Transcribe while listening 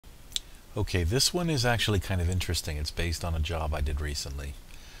Okay, this one is actually kind of interesting. It's based on a job I did recently.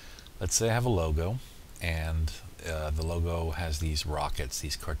 Let's say I have a logo, and the logo has these rockets,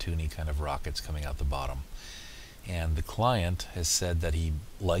 these cartoony kind of rockets coming out the bottom. And the client has said that he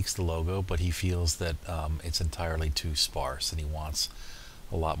likes the logo, but he feels that it's entirely too sparse, and he wants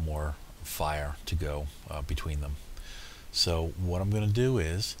a lot more fire to go between them. So what I'm going to do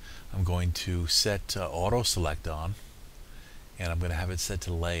is I'm going to set auto select on, and I'm going to have it set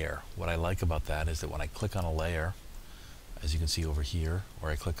to layer. What I like about that is that when I click on a layer, as you can see over here,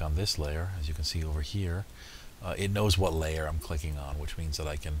 or I click on this layer, as you can see over here, it knows what layer I'm clicking on, which means that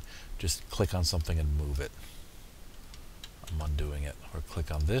I can just click on something and move it. I'm undoing it. Or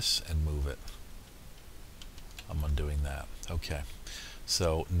click on this and move it. I'm undoing that. Okay.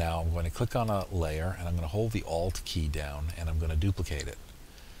 So now I'm going to click on a layer, and I'm going to hold the Alt key down, and I'm going to duplicate it.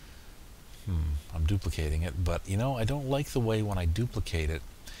 I'm duplicating it, but you know, I don't like the way when I duplicate it,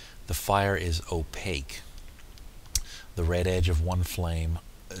 the fire is opaque. The red edge of one flame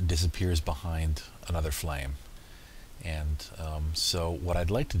disappears behind another flame. And so what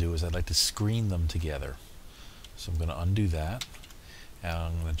I'd like to do is I'd like to screen them together. So I'm going to undo that, and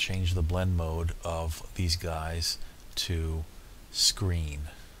I'm going to change the blend mode of these guys to screen.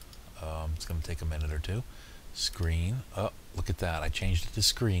 It's going to take a minute or two. Screen. Oh, look at that. I changed it to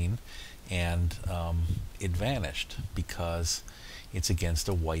screen, and it vanished because it's against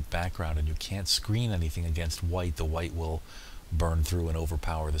a white background, and you can't screen anything against white. The white will burn through and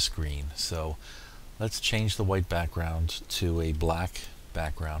overpower the screen. So let's change the white background to a black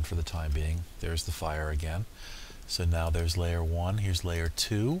background for the time being. There's the fire again. So now there's layer 1. Here's layer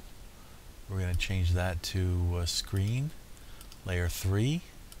 2. We're going to change that to screen. Layer 3,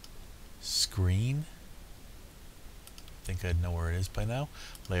 screen. I think I'd know where it is by now.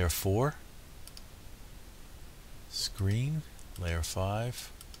 Layer 4, screen. Layer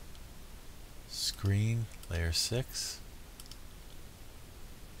 5, screen. Layer 6,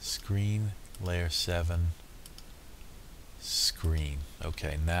 screen. Layer 7, screen.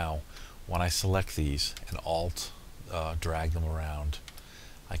 Okay, now when I select these and Alt drag them around,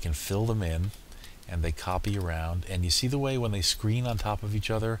 I can fill them in, and they copy around. And you see the way when they screen on top of each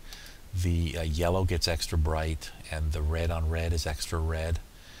other, the yellow gets extra bright and the red on red is extra red.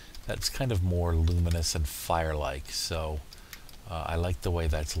 That's kind of more luminous and fire-like. So I like the way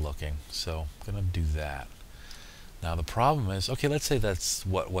that's looking. So I'm going to do that. Now the problem is, okay, let's say that's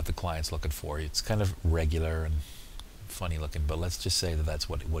what the client's looking for. It's kind of regular and funny looking, but let's just say that that's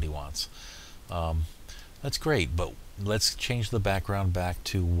what he wants. That's great, but let's change the background back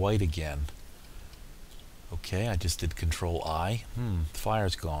to white again. Okay, I just did Control I.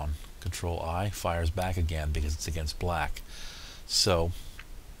 Fire's gone. Control I, fire's back again because it's against black. So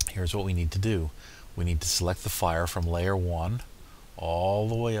here's what we need to do. We need to select the fire from layer 1 all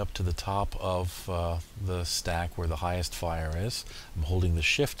the way up to the top of the stack where the highest fire is. I'm holding the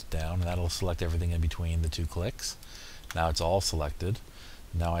shift down, and that'll select everything in between the two clicks. Now it's all selected.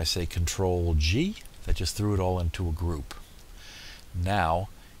 Now I say Control G. That just threw it all into a group. Now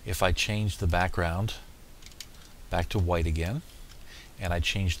if I change the background back to white again, and I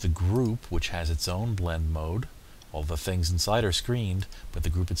change the group, which has its own blend mode, all the things inside are screened, but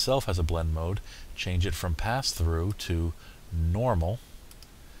the group itself has a blend mode, change it from pass-through to normal.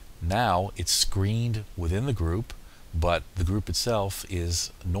 Now it's screened within the group, but the group itself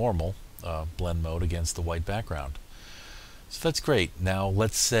is normal blend mode against the white background. So that's great. Now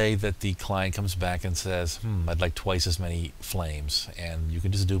let's say that the client comes back and says, I'd like twice as many flames, and you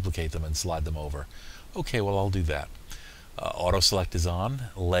can just duplicate them and slide them over. Okay, well, I'll do that. Auto select is on.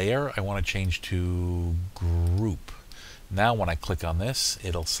 Layer, I want to change to group. Now when I click on this,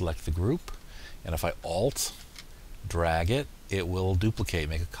 it'll select the group, and if I Alt drag it, it will duplicate,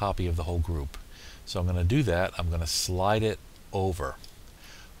 make a copy of the whole group. So I'm going to do that. I'm going to slide it over.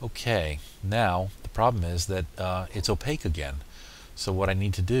 Okay, now the problem is that it's opaque again. So what I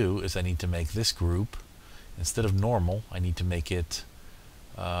need to do is I need to make this group, instead of normal, I need to make it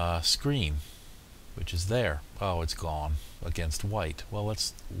screen, which is there. Oh, it's gone against white. Well,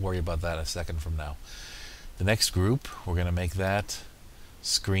 let's worry about that a second from now. The next group, we're going to make that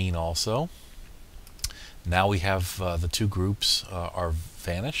screen also. Now we have the two groups are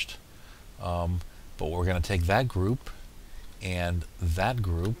vanished, but we're going to take that group and that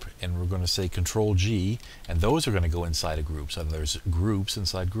group, and we're going to say Control G, and those are going to go inside a group. So there's groups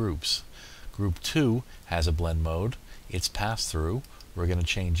inside groups. Group 2 has a blend mode. It's pass-through. We're going to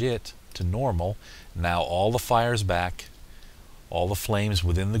change it to normal. Now all the fire's back. All the flames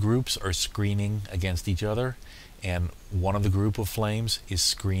within the groups are screening against each other, and one of the group of flames is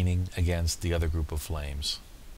screening against the other group of flames.